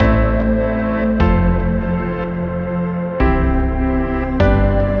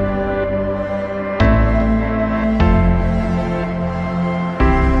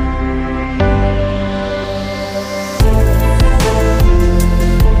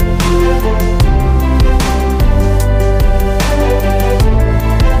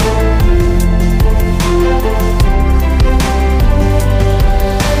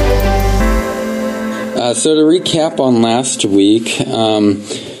So to recap on last week,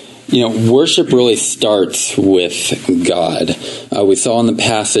 worship really starts with God. We saw in the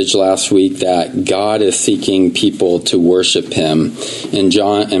passage last week that God is seeking people to worship Him. In 1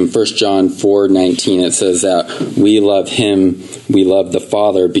 John 4:19, it says that we love Him, we love the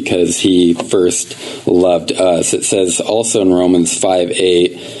Father because He first loved us. It says also in Romans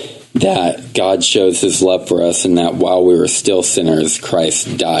 5:8 that God shows His love for us and that while we were still sinners,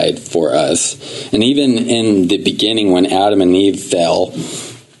 Christ died for us. And even in the beginning when Adam and Eve fell,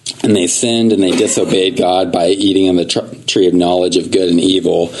 and they sinned and they disobeyed God by eating of the tree of knowledge of good and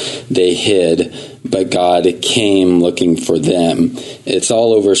evil, they hid, but God came looking for them. It's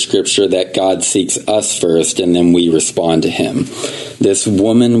all over Scripture that God seeks us first and then we respond to Him. This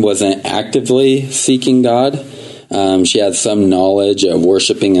woman wasn't actively seeking God. She had some knowledge of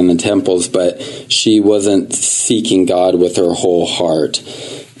worshiping in the temples, but she wasn't seeking God with her whole heart.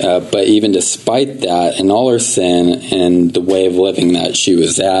 But even despite that, and all her sin and the way of living that she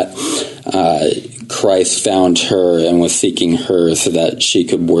was at, Christ found her and was seeking her so that she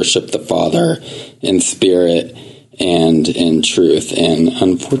could worship the Father in spirit and in truth. And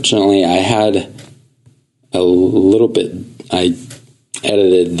unfortunately, I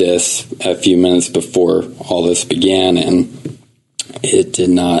edited this a few minutes before all this began, and it did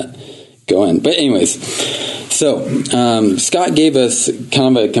not go in. But anyways, so Scott gave us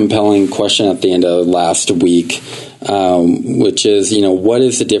kind of a compelling question at the end of last week, which is, what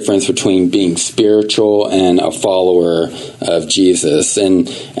is the difference between being spiritual and a follower of Jesus? And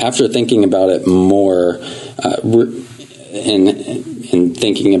after thinking about it more, and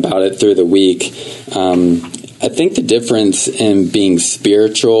thinking about it through the week, I think the difference in being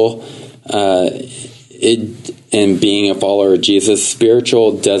spiritual and being a follower of Jesus,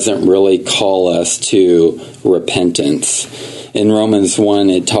 spiritual doesn't really call us to repentance. In Romans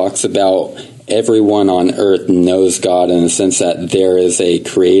 1, it talks about everyone on earth knows God in the sense that there is a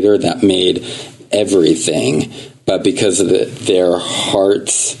creator that made everything, but because of their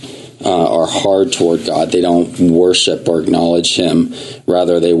hearts are hard toward God, they don't worship or acknowledge Him.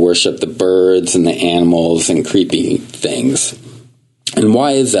 Rather, they worship the birds and the animals and creepy things. And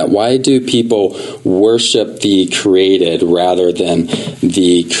why is that? Why do people worship the created rather than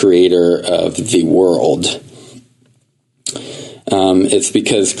the creator of the world? It's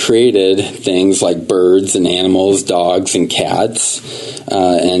because created things like birds and animals, dogs and cats,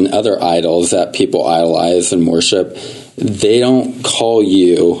 and other idols that people idolize and worship, they don't call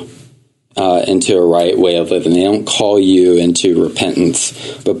you into a right way of living. They don't call you into repentance,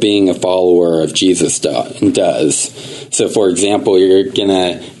 but being a follower of Jesus does. So, for example, you're going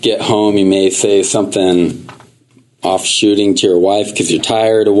to get home, you may say something off-shooting to your wife because you're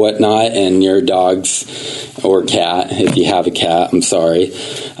tired or whatnot, and your dog's, or cat, if you have a cat, I'm sorry,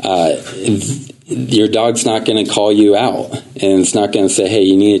 your dog's not going to call you out, and it's not going to say, hey,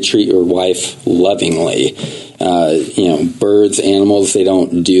 you need to treat your wife lovingly. Birds, animals, they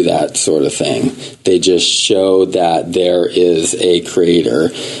don't do that sort of thing. They just show that there is a creator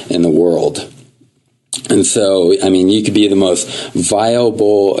in the world. And so, you could be the most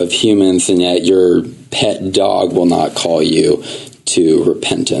viable of humans, and yet your pet dog will not call you to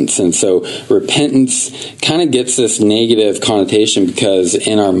repentance. And so repentance kind of gets this negative connotation because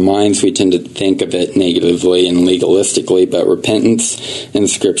in our minds we tend to think of it negatively and legalistically, but repentance in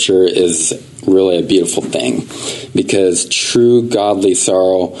Scripture is really a beautiful thing because true godly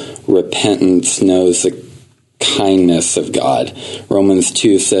sorrow, repentance knows the kindness of God. Romans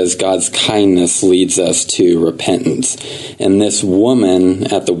 2 says God's kindness leads us to repentance. And this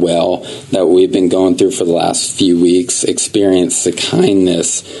woman at the well that we've been going through for the last few weeks experienced the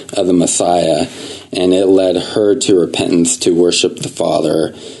kindness of the Messiah, and it led her to repentance to worship the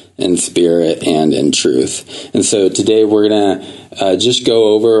Father in spirit and in truth. And so today we're going to just go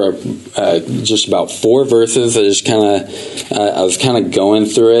over just about 4 verses. I was kind of going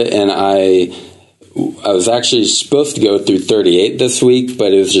through it, and I was actually supposed to go through 38 this week,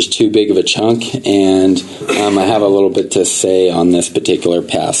 but it was just too big of a chunk, and I have a little bit to say on this particular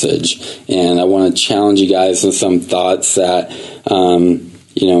passage, and I want to challenge you guys with some thoughts that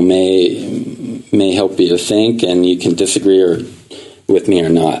may help you to think, and you can disagree with me or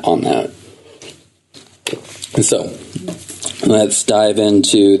not on that. And so let's dive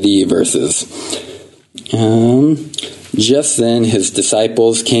into the verses. Just then his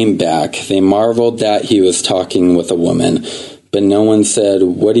disciples came back. They marveled that he was talking with a woman, but no one said,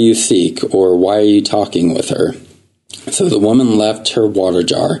 "What do you seek?" or "Why are you talking with her?" So the woman left her water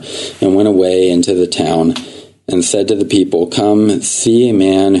jar and went away into the town and said to the people, "Come, see a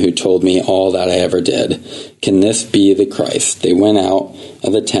man who told me all that I ever did. Can this be the Christ?" They went out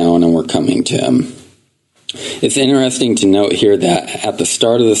of the town and were coming to him. It's interesting to note here that at the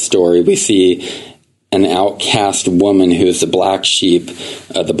start of the story, we see an outcast woman who is the black sheep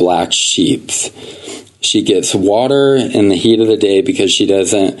of the black sheep. She gets water in the heat of the day because she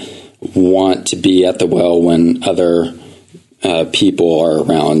doesn't want to be at the well when other people are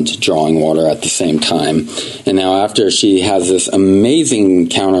around drawing water at the same time. And now after she has this amazing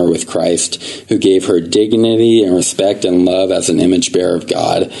encounter with Christ, who gave her dignity and respect and love as an image bearer of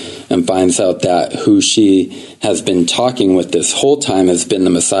God, and finds out that who she has been talking with this whole time has been the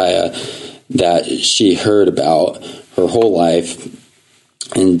Messiah that she heard about her whole life,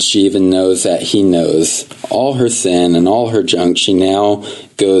 and she even knows that he knows all her sin and all her junk. She now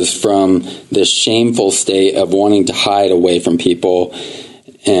goes from this shameful state of wanting to hide away from people,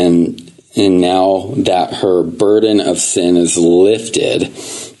 and now that her burden of sin is lifted,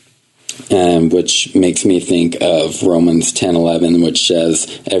 and which makes me think of Romans 10:11, which says,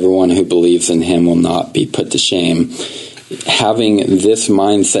 "Everyone who believes in him will not be put to shame." Having this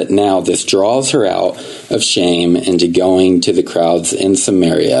mindset now, this draws her out of shame into going to the crowds in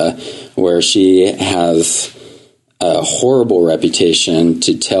Samaria, where she has a horrible reputation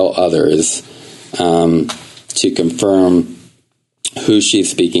to tell others, to confirm who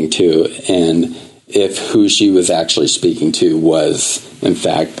she's speaking to, and if who she was actually speaking to was, in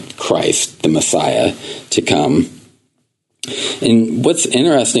fact, Christ, the Messiah, to come. And what's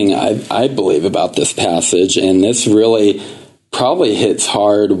interesting, I believe, about this passage, and this really probably hits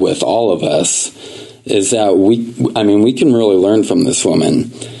hard with all of us, is that we can really learn from this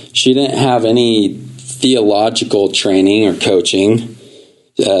woman. She didn't have any theological training or coaching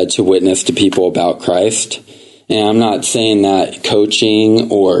to witness to people about Christ. And I'm not saying that coaching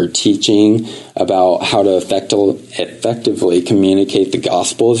or teaching about how to effectively communicate the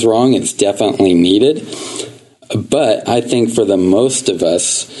gospel is wrong. It's definitely needed. But I think for the most of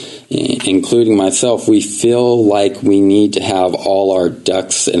us, including myself, we feel like we need to have all our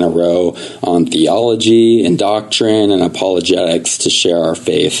ducks in a row on theology and doctrine and apologetics to share our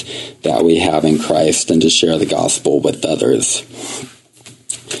faith that we have in Christ and to share the gospel with others.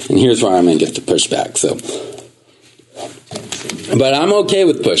 And here's where I'm going to get the pushback. But I'm okay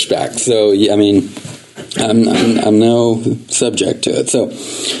with pushback. So, I mean, I'm no subject to it. So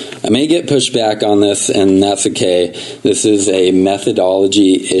I may get pushback on this, and that's okay. This is a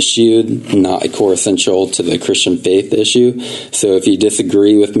methodology issue, not a core essential to the Christian faith issue. So if you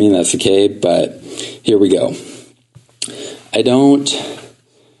disagree with me, that's okay, but here we go.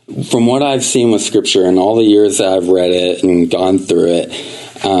 From what I've seen with Scripture and all the years that I've read it and gone through it,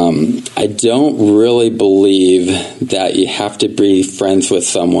 I don't really believe that you have to be friends with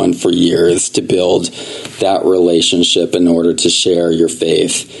someone for years to build that relationship in order to share your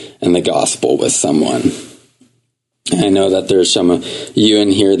faith and the gospel with someone. I know that there's some of you in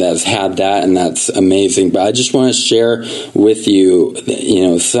here that's had that, and that's amazing, but I just want to share with you,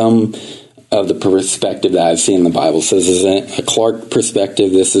 some of the perspective that I've seen in the Bible. So this isn't a Clark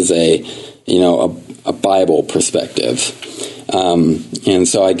perspective, this is a Bible perspective. And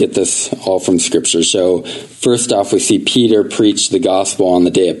so I get this all from Scripture. So first off, we see Peter preach the gospel on the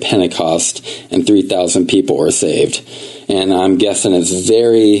day of Pentecost, and 3,000 people were saved. And I'm guessing it's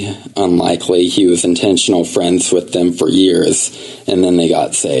very unlikely he was intentional friends with them for years, and then they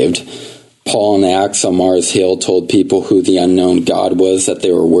got saved. Paul in Acts on Mars Hill told people who the unknown God was that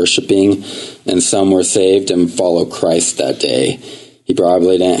they were worshiping, and some were saved and followed Christ that day. He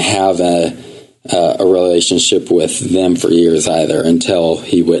probably didn't have a relationship with them for years either until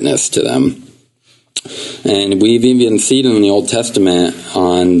he witnessed to them. And we've even seen in the Old Testament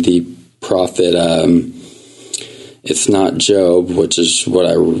on the prophet, it's not Job, which is what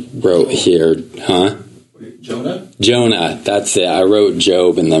I wrote here, huh? Jonah, that's it. I wrote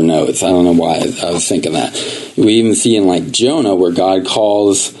Job in the notes. I don't know why I was thinking that. We even see in Jonah where God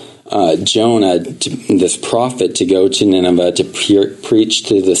calls Jonah, this prophet, to go to Nineveh to preach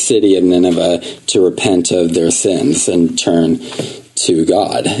to the city of Nineveh to repent of their sins and turn to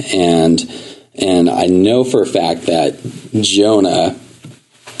God. And I know for a fact that Jonah,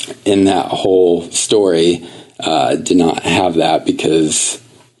 in that whole story, did not have that, because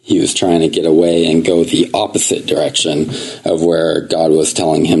he was trying to get away and go the opposite direction of where God was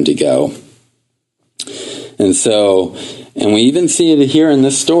telling him to go. And we even see it here in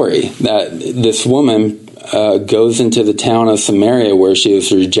this story, that this woman goes into the town of Samaria, where she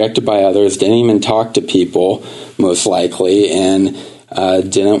was rejected by others, didn't even talk to people, most likely, and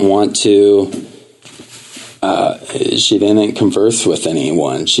didn't want to, she didn't converse with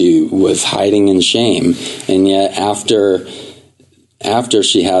anyone. She was hiding in shame. And yet after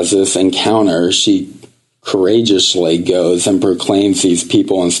she has this encounter, she courageously goes and proclaims these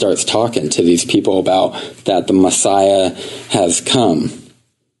people and starts talking to these people about that the Messiah has come.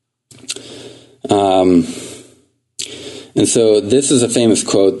 And so this is a famous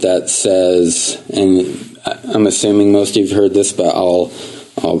quote that says, and I'm assuming most of you have heard this, but I'll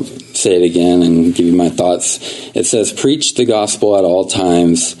say it again and give you my thoughts. It says, "Preach the gospel at all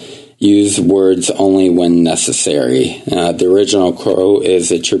times. Use words only when necessary." The original quote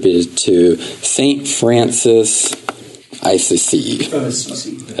is attributed to Saint Francis Assisi.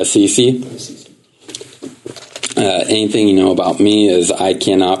 Anything you know about me is I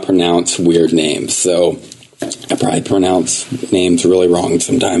cannot pronounce weird names, so I probably pronounce names really wrong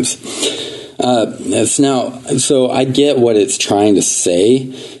sometimes. So I get what it's trying to say,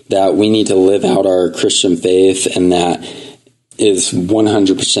 that we need to live out our Christian faith, and that is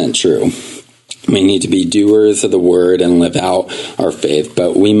 100% true. We need to be doers of the word and live out our faith,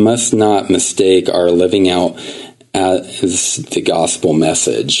 but we must not mistake our living out as the gospel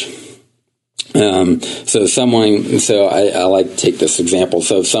message. So I like to take this example.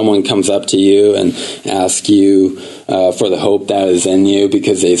 So if someone comes up to you and asks you for the hope that is in you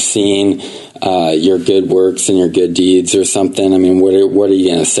because they've seen your good works and your good deeds or something, I mean, what are you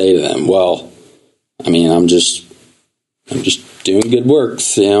going to say to them? Well, I mean, I'm just doing good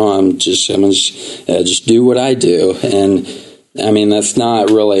works, I'm just do what I do. And I mean, that's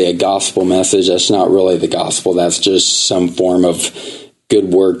not really a gospel message. That's not really the gospel. That's just some form of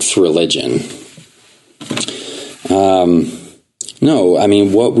good works religion. No, I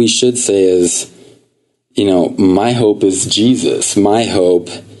mean, what we should say is, my hope is Jesus. My hope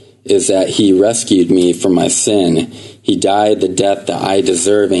is that he rescued me from my sin. He died the death that I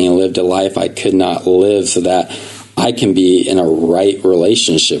deserve, and he lived a life I could not live so that I can be in a right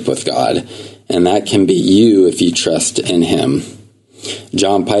relationship with God. And that can be you if you trust in him.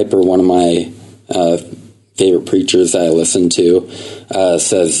 John Piper, one of my favorite preachers that I listen to,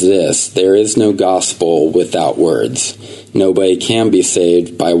 says this: "There is no gospel without words. Nobody can be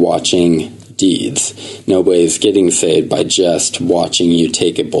saved by watching deeds. Nobody's getting saved by just watching you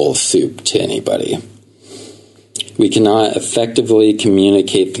take a bowl of soup to anybody." We cannot effectively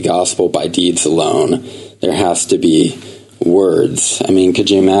communicate the gospel by deeds alone. There has to be words. I mean, could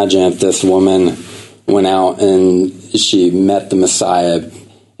you imagine if this woman went out and she met the Messiah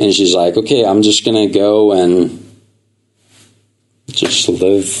and she's like, okay, I'm just going to go and just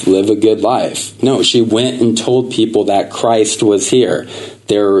live a good life. No, she went and told people that Christ was here.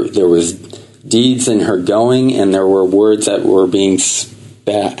 There was deeds in her going, and there were words that were being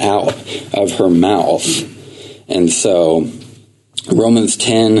spat out of her mouth. And so Romans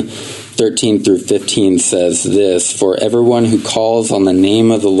 10:13 through 15 says this: "For everyone who calls on the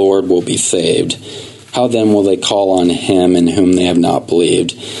name of the Lord will be saved. How then will they call on him in whom they have not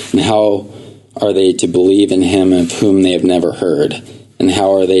believed? And how are they to believe in him of whom they have never heard? And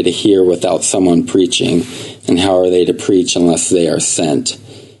how are they to hear without someone preaching? And how are they to preach unless they are sent?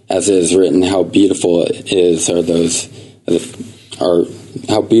 As it is written, how beautiful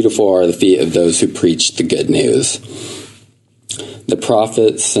how beautiful are the feet of those who preach the good news." The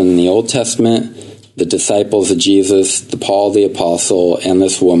prophets in the Old Testament, the disciples of Jesus, the Paul the Apostle, and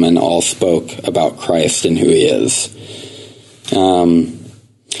this woman all spoke about Christ and who he is.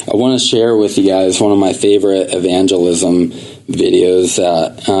 I want to share with you guys one of my favorite evangelism videos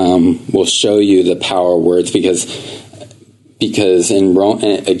that will show you the power of words, because in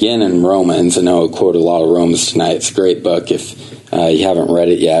Romans, I know I quote a lot of Romans tonight. It's a great book if you haven't read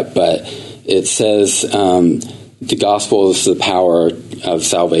it yet, but it says the gospel is the power of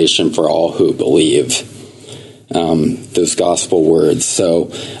salvation for all who believe. Those gospel words.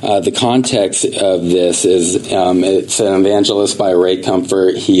 So the context of this is it's an evangelist by Ray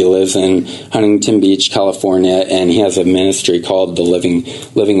Comfort. He lives in Huntington Beach, California, and he has a ministry called the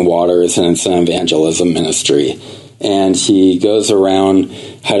Living Waters, and it's an evangelism ministry. And he goes around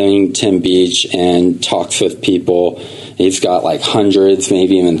Huntington Beach and talks with people. He's got like hundreds,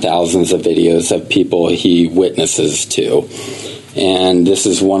 maybe even thousands of videos of people he witnesses to. And this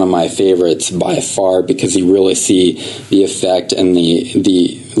is one of my favorites by far, because you really see the effect and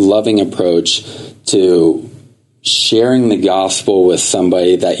the loving approach to sharing the gospel with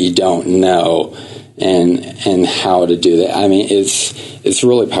somebody that you don't know, and how to do that. I mean, it's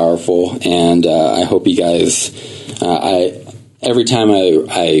really powerful, and I hope you guys. Every time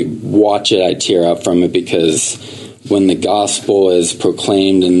I watch it, I tear up from it, because when the gospel is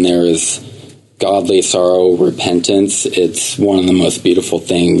proclaimed and there is godly sorrow, repentance, it's one of the most beautiful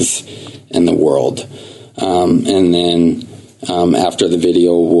things in the world. And then after the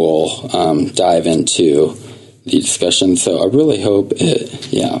video, we'll dive into the discussion. So I really hope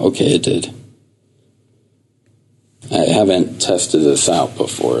it did. I haven't tested this out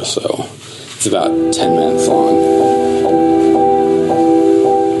before, so it's about 10 minutes long.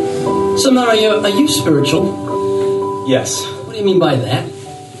 So, Mario, are you spiritual? Yes. What do you mean by that?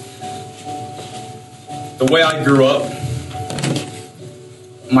 The way I grew up,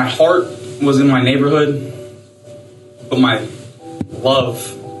 my heart was in my neighborhood, but my love,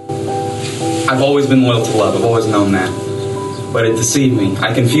 I've always been loyal to love. I've always known that. But it deceived me.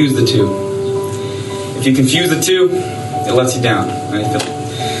 I confused the two. If you confuse the two, it lets you down.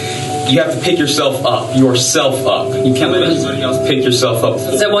 You have to pick yourself up. You can't let anybody else pick yourself up.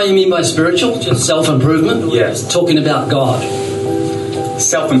 Is that what you mean by spiritual? Just self-improvement? Yes. Talking about God.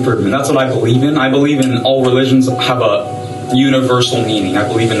 Self-improvement. That's what I believe in. I believe in all religions have a universal meaning. I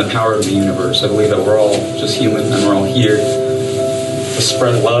believe in the power of the universe. I believe that we're all just human and we're all here to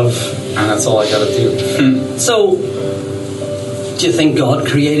spread love, and that's all I gotta do. So, do you think God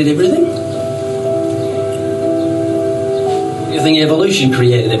created everything? Do you think evolution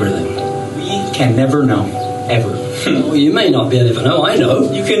created everything? We can never know. Ever. Well, you may not be able to know. I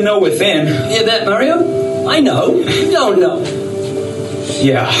know. You can know within. Hear that, Mario? I know. You don't know.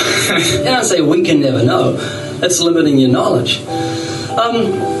 Yeah. You don't say we can never know. That's limiting your knowledge.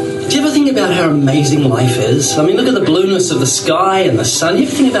 Do you ever think about how amazing life is? I mean, look at the blueness of the sky and the sun. You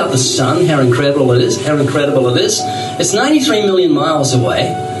ever think about the sun, how incredible it is? It's 93 million miles away,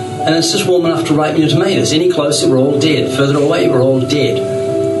 and it's just warm enough to ripen your tomatoes. Any closer, we're all dead. Further away, we're all dead.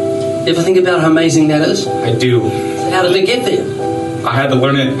 You ever think about how amazing that is? I do. So how did it get there? I had to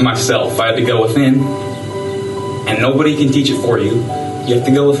learn it myself. I had to go within, and nobody can teach it for you. You have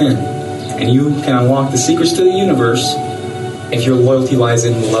to go within, and you can unlock the secrets to the universe if your loyalty lies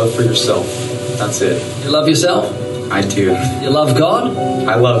in love for yourself. That's it. You love yourself? I do. You love God?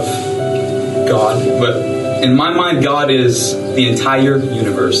 I love God, but in my mind, God is the entire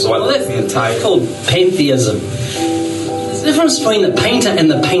universe. So I love the entire. It's called pantheism. There's a difference between the painter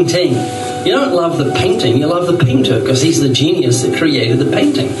and the painting. You don't love the painting, you love the painter because he's the genius that created the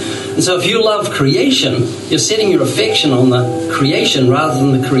painting. And so if you love creation, you're setting your affection on the creation rather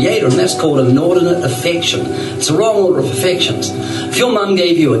than the creator, and that's called inordinate affection. It's the wrong order of affections. If your mum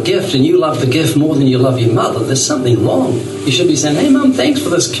gave you a gift and you love the gift more than you love your mother, there's something wrong. You should be saying, hey mum, thanks for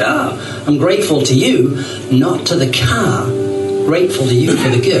this car. I'm grateful to you, not to the car. Grateful to you for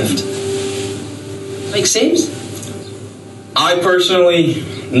the gift. Make sense? I personally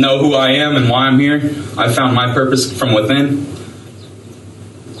know who I am and why I'm here. I found my purpose from within.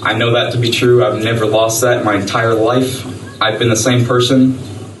 I know that to be true. I've never lost that my entire life. I've been the same person.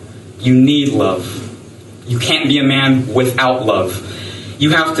 You need love. You can't be a man without love.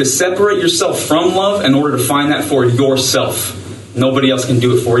 You have to separate yourself from love in order to find that for yourself. Nobody else can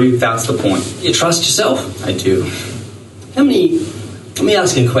do it for you. That's the point. You trust yourself? I do. Let me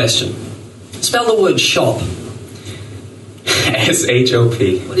ask you a question. Spell the word shop.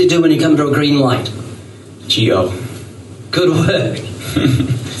 S-H-O-P. What do you do when you come to a green light? G-O. Good work.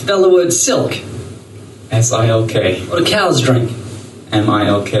 Spell the word silk. S-I-L-K. What do cows drink?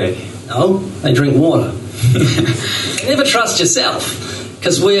 M-I-L-K. No, they drink water. Never trust yourself,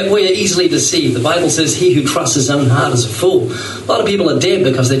 because we're easily deceived. The Bible says he who trusts his own heart is a fool. A lot of people are dead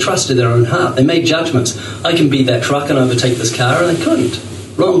because they trusted their own heart. They made judgments. I can beat that truck and overtake this car, and they couldn't.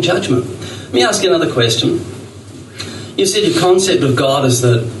 Wrong judgment. Let me ask you another question. You said your concept of God is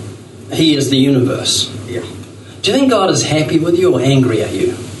that he is the universe. Yeah. Do you think God is happy with you or angry at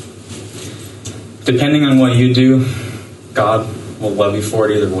you? Depending on what you do, God will love you for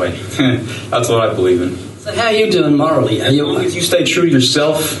it either way. That's what I believe in. So how are you doing morally? As long as you stay true to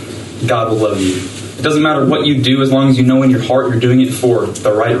yourself, God will love you. It doesn't matter what you do, as long as you know in your heart you're doing it for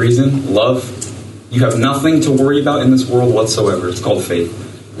the right reason, love. You have nothing to worry about in this world whatsoever. It's called faith.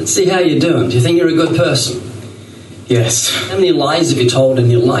 Let's see how you're doing. Do you think you're a good person? Yes. How many lies have you told in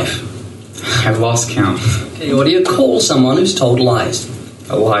your life? I've lost count. Okay, what do you call someone who's told lies?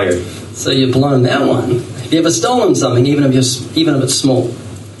 A liar. So you've blown that one. Have you ever stolen something, even if it's small?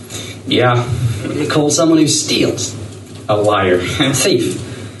 Yeah. What do you call someone who steals? A liar. A thief.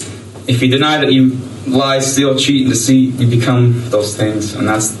 If you deny that you lie, steal, cheat, and deceit, you become those things. And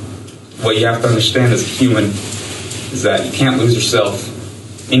that's what you have to understand as a human, is that you can't lose yourself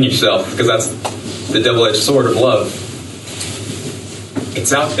in yourself, because that's the double-edged sword of love.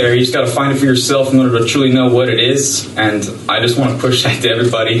 It's out there. You just got to find it for yourself in order to truly know what it is. And I just want to push that to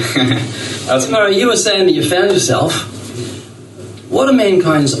everybody. Murray, you were saying that you found yourself. What are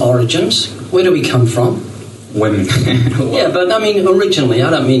mankind's origins? Where do we come from? Women. Yeah, but I mean originally. I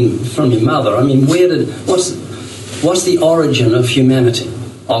don't mean from your mother. I mean what's the origin of humanity?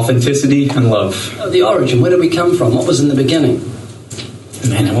 Authenticity and love. Oh, the origin. Where did we come from? What was in the beginning?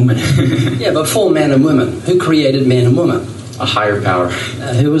 Man and woman. Yeah, but for man and woman. Who created man and woman? A higher power.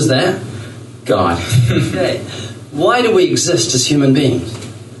 Who was that? God. Okay. Why do we exist as human beings?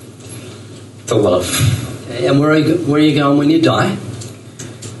 To love. Okay. And where are you going when you die?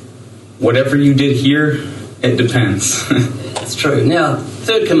 Whatever you did here, it depends. It's true. Now,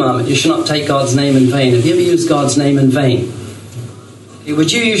 third commandment, you shall not take God's name in vain. Have you ever used God's name in vain? Okay,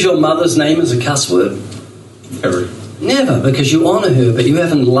 would you use your mother's name as a cuss word? Never. Never, because you honour her, but you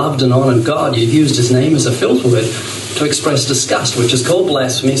haven't loved and honoured God. You've used his name as a filth word to express disgust, which is called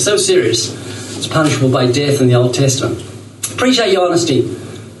blasphemy. So serious, it's punishable by death in the Old Testament. Appreciate your honesty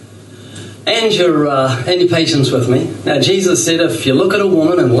and your patience with me. Now, Jesus said, if you look at a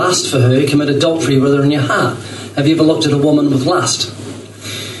woman and lust for her, you commit adultery with her in your heart. Have you ever looked at a woman with lust?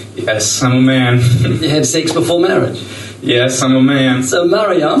 Yes, I'm a man. You had sex before marriage? Yes, I'm a man. So,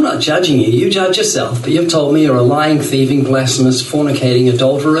 Mario, I'm not judging you. You judge yourself. But you've told me you're a lying, thieving, blasphemous, fornicating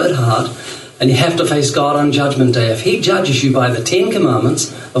adulterer at heart, and you have to face God on Judgment Day. If he judges you by the 10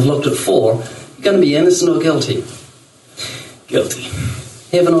 Commandments, I've looked at 4, you're going to be innocent or guilty. Guilty.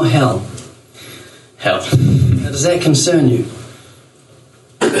 Heaven or hell? Hell. Now, does that concern you?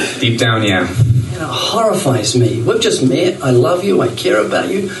 Deep down, yeah. It horrifies me. We've just met. I love you. I care about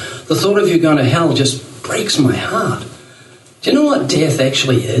you. The thought of you going to hell just breaks my heart. Do you know what death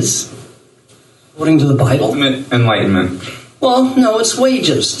actually is? According to the Bible? Ultimate enlightenment. Well, no, it's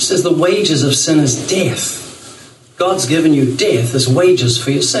wages. It says the wages of sin is death. God's given you death as wages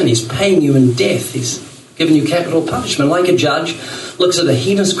for your sin. He's paying you in death. He's given you capital punishment. Like a judge looks at a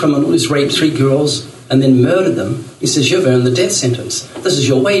heinous criminal who's raped 3 girls and then murdered them. He says, you've earned the death sentence. This is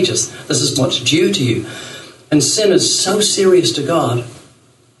your wages. This is what's due to you. And sin is so serious to God,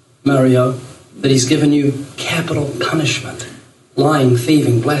 Mario, that he's given you capital punishment. Lying,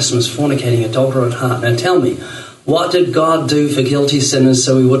 thieving, blasphemous, fornicating, adulterer at heart. Now tell me, what did God do for guilty sinners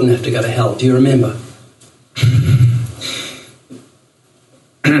so we wouldn't have to go to hell? Do you remember?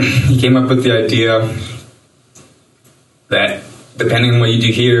 He came up with the idea that depending on what you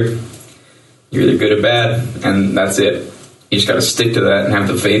do here, you're either good or bad, and that's it. You just got to stick to that and have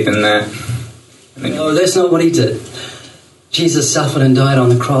the faith in that. No, that's not what he did. Jesus suffered and died on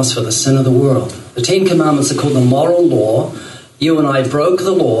the cross for the sin of the world. The 10 Commandments are called the moral law. You and I broke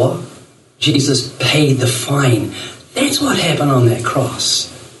the law. Jesus paid the fine. That's what happened on that cross.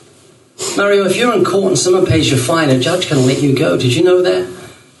 Mario, if you're in court and someone pays your fine, a judge can let you go. Did you know that?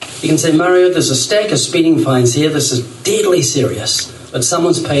 You can say, Mario, there's a stack of speeding fines here. This is deadly serious. But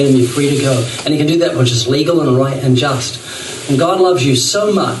someone's paid and you're free to go. And he can do that which is legal and right and just. And God loves you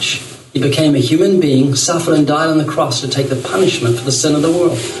so much, he became a human being, suffered and died on the cross to take the punishment for the sin of the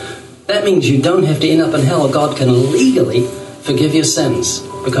world. That means you don't have to end up in hell. God can legally forgive your sins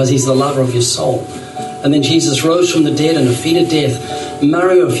because he's the lover of your soul. And then Jesus rose from the dead and defeated death.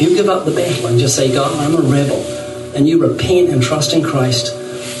 Mario, if you give up the battle and just say, God, I'm a rebel, and you repent and trust in Christ,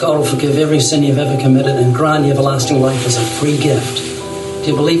 God will forgive every sin you've ever committed and grant you everlasting life as a free gift. Do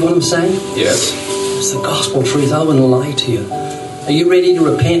you believe what I'm saying? Yes. It's the gospel truth. I wouldn't lie to you. Are you ready to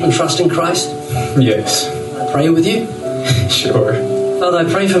repent and trust in Christ? Yes. Can I pray with you? Sure. Father,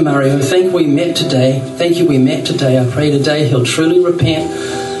 I pray for Mario. Thank you we met today. I pray today he'll truly repent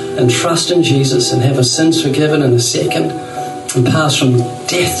and trust in Jesus and have his sins forgiven in a second and pass from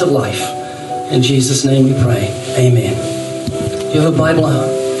death to life. In Jesus' name we pray. Amen. Do you have a Bible at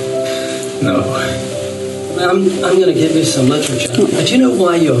home? No. I'm going to give you some literature. Do you know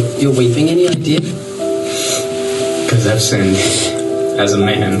why you're weeping? Any idea? Because I've sinned as a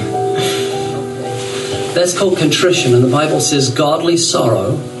man. That's called contrition, and the Bible says godly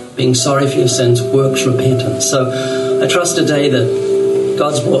sorrow, being sorry for your sins, works repentance. So I trust today that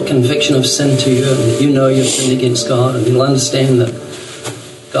God's brought conviction of sin to you, and that you know you've sinned against God, and you'll understand that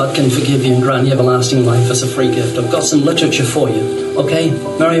God can forgive you and grant you everlasting life as a free gift. I've got some literature for you. Okay,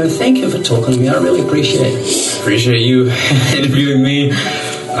 Mario, thank you for talking to me. I really appreciate it. Appreciate you interviewing me.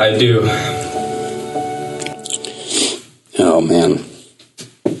 I do. Oh, man.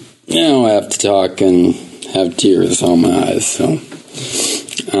 Now I have to talk and have tears on my eyes. So,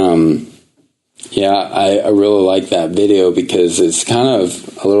 yeah, I really like that video because it's kind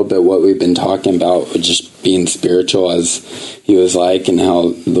of a little bit what we've been talking about with just being spiritual as he was like and how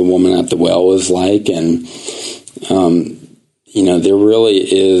the woman at the well was like. And, you know, there really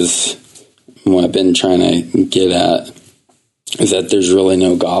is, what I've been trying to get at is that there's really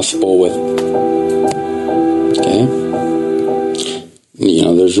no gospel with, okay? You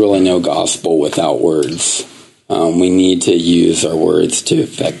know, there's really no gospel without words. We need to use our words to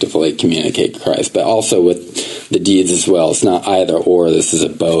effectively communicate Christ, but also with the deeds as well. It's not either or. This is a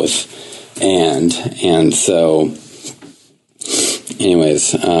both. And so,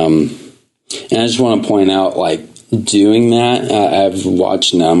 anyways, and I just want to point out, like, doing that, I've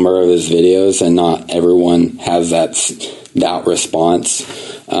watched a number of his videos, and not everyone has that response.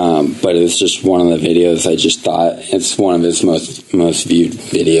 But it was just one of the videos. I just thought it's one of his most viewed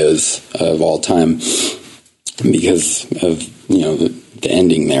videos of all time because of the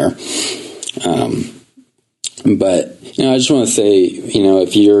ending there. But I just want to say,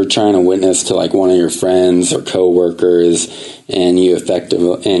 if you're trying to witness to like one of your friends or coworkers, and you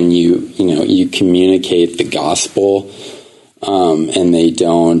you communicate the gospel, and they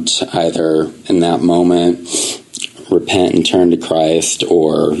don't either in that moment repent and turn to Christ,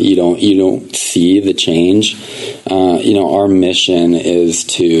 or you don't see the change. Our mission is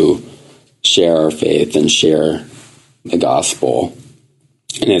to share our faith and share the gospel,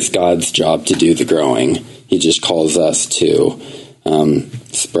 and it's God's job to do the growing. He just calls us to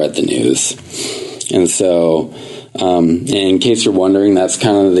spread the news. And so, in case you're wondering, that's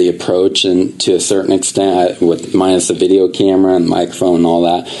kind of the approach, and to a certain extent, with minus the video camera and microphone and all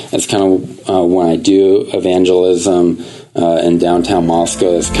that, that's kind of when I do evangelism in downtown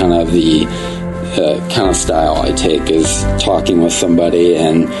Moscow. It's kind of the kind of style I take, is talking with somebody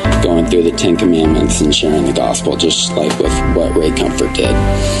and going through the 10 Commandments and sharing the gospel, just like with what Ray Comfort did.